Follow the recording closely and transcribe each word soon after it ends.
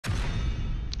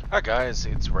Hi guys,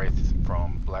 it's Wraith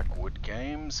from Blackwood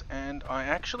Games, and I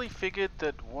actually figured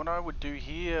that what I would do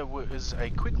here was a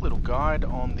quick little guide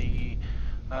on the,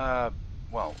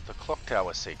 well, the clock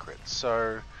tower secret.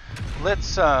 So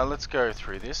let's go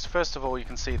through this. First of all, you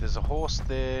can see there's a horse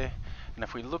there, and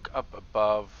if we look up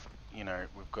above, you know,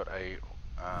 we've got a,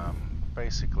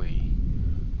 basically,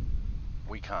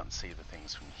 we can't see the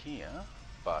things from here,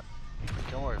 but if we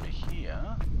go over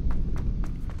here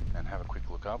and have a quick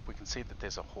look up, we can see that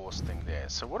there's a horse thing there.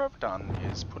 So what I've done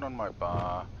is put on my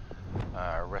bar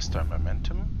Resto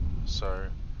Momentum. So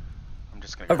I'm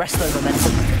just going to go Resto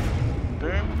Momentum.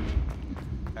 Boom.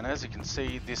 And as you can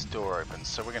see, this door opens.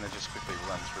 So we're going to just quickly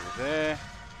run through there.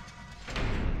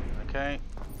 Okay.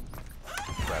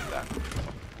 Grab that.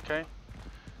 Okay.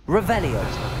 Revelio.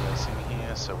 There's nothing else in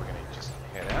here, so we're going to just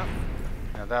head out.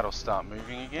 Now that'll start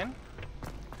moving again.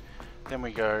 Then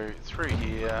we go through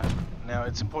here. Now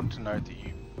it's important to note that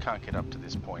you can't get up to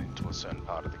this point into a certain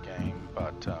part of the game,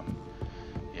 but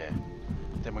yeah.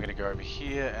 Then we're going to go over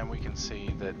here and we can see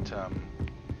that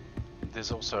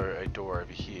there's also a door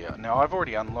over here. Now I've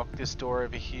already unlocked this door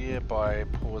over here by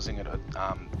pausing it at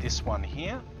this one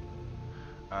here.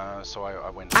 So I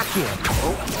went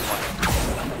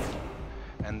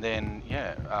and then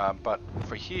yeah, but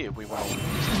for here we want to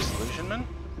use Disillusionment.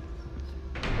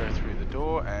 Go through the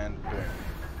door and boom,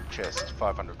 chest,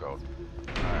 500 gold.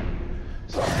 Alright,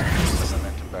 so the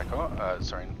momentum back off,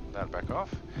 sorry, that back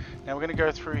off. Now we're going to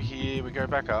go through here, we go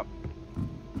back up,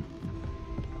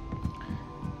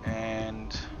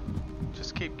 and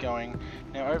just keep going.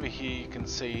 Now over here you can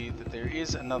see that there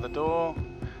is another door.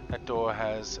 That door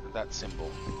has that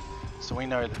symbol. So we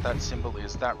know that that symbol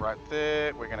is that right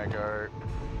there. We're going to go...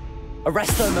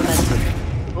 Resto Momentum.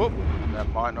 Oh, that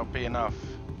might not be enough.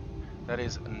 That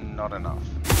is not enough.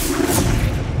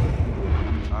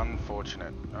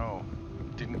 Unfortunate. Oh,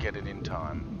 didn't get it in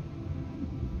time.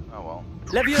 Oh well.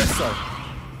 Levioso.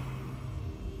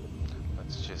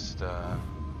 Let's just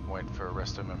wait for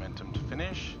Resto Momentum to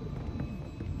finish.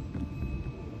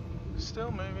 Still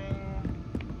moving.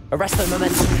 Resto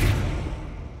Momentum.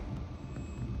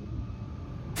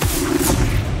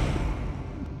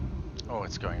 Oh,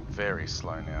 it's going very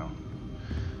slow now.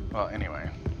 Well,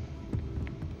 anyway.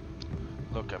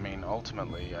 Look, I mean,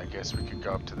 ultimately, I guess we could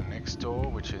go up to the next door,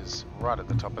 which is right at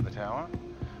the top of the tower.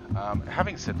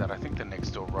 Having said that, I think the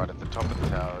next door right at the top of the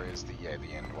tower is the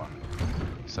end one.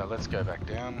 So let's go back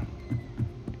down.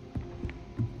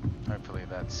 Hopefully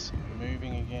that's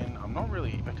moving again. I'm not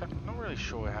really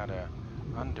sure how to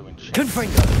undo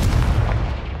enchantment.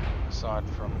 Aside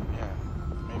from, yeah,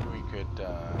 maybe we could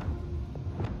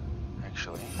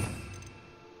actually.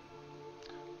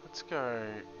 Let's go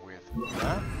with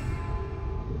that.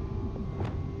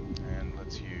 And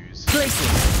let's use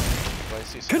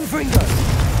Places. Confringo.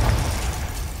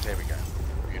 There we go.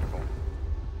 Beautiful.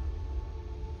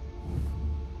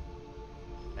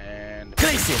 And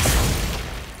so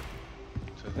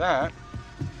that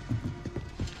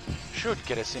should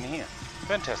get us in here.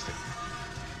 Fantastic.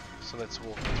 So let's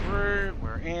walk through.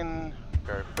 We're in.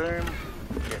 Go boom.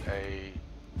 Get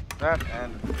that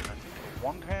and I think a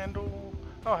wand handle.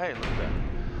 Oh hey, look at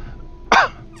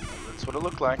that. That's what it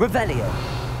looked like. Revelio.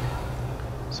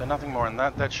 So nothing more in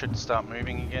that. That should start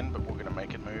moving again, but we're going to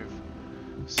make it move.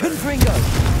 So, Confringo.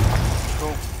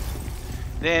 cool.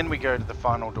 Then we go to the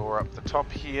final door up the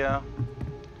top here.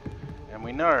 And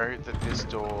we know that this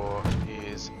door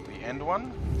is the end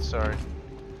one. So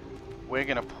we're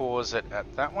going to pause it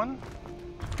at that one.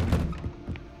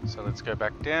 So let's go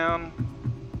back down.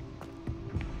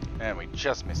 And we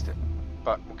just missed it.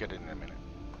 But we'll get it in a minute.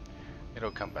 It'll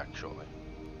come back shortly.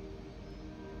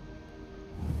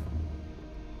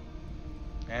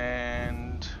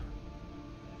 And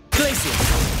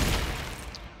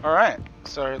alright,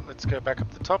 so let's go back up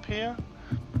the top here.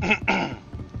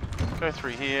 Go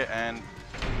through here and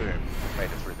boom, made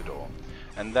it through the door.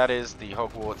 And that is the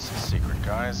Hogwarts Secret,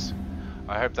 guys.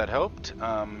 I hope that helped.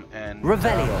 And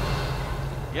Revelio.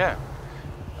 Yeah,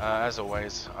 as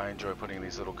always, I enjoy putting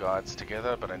these little guides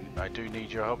together, but I do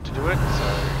need your help to do it.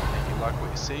 So if you like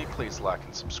what you see, please like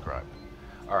and subscribe.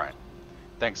 Alright,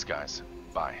 thanks guys.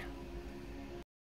 Bye.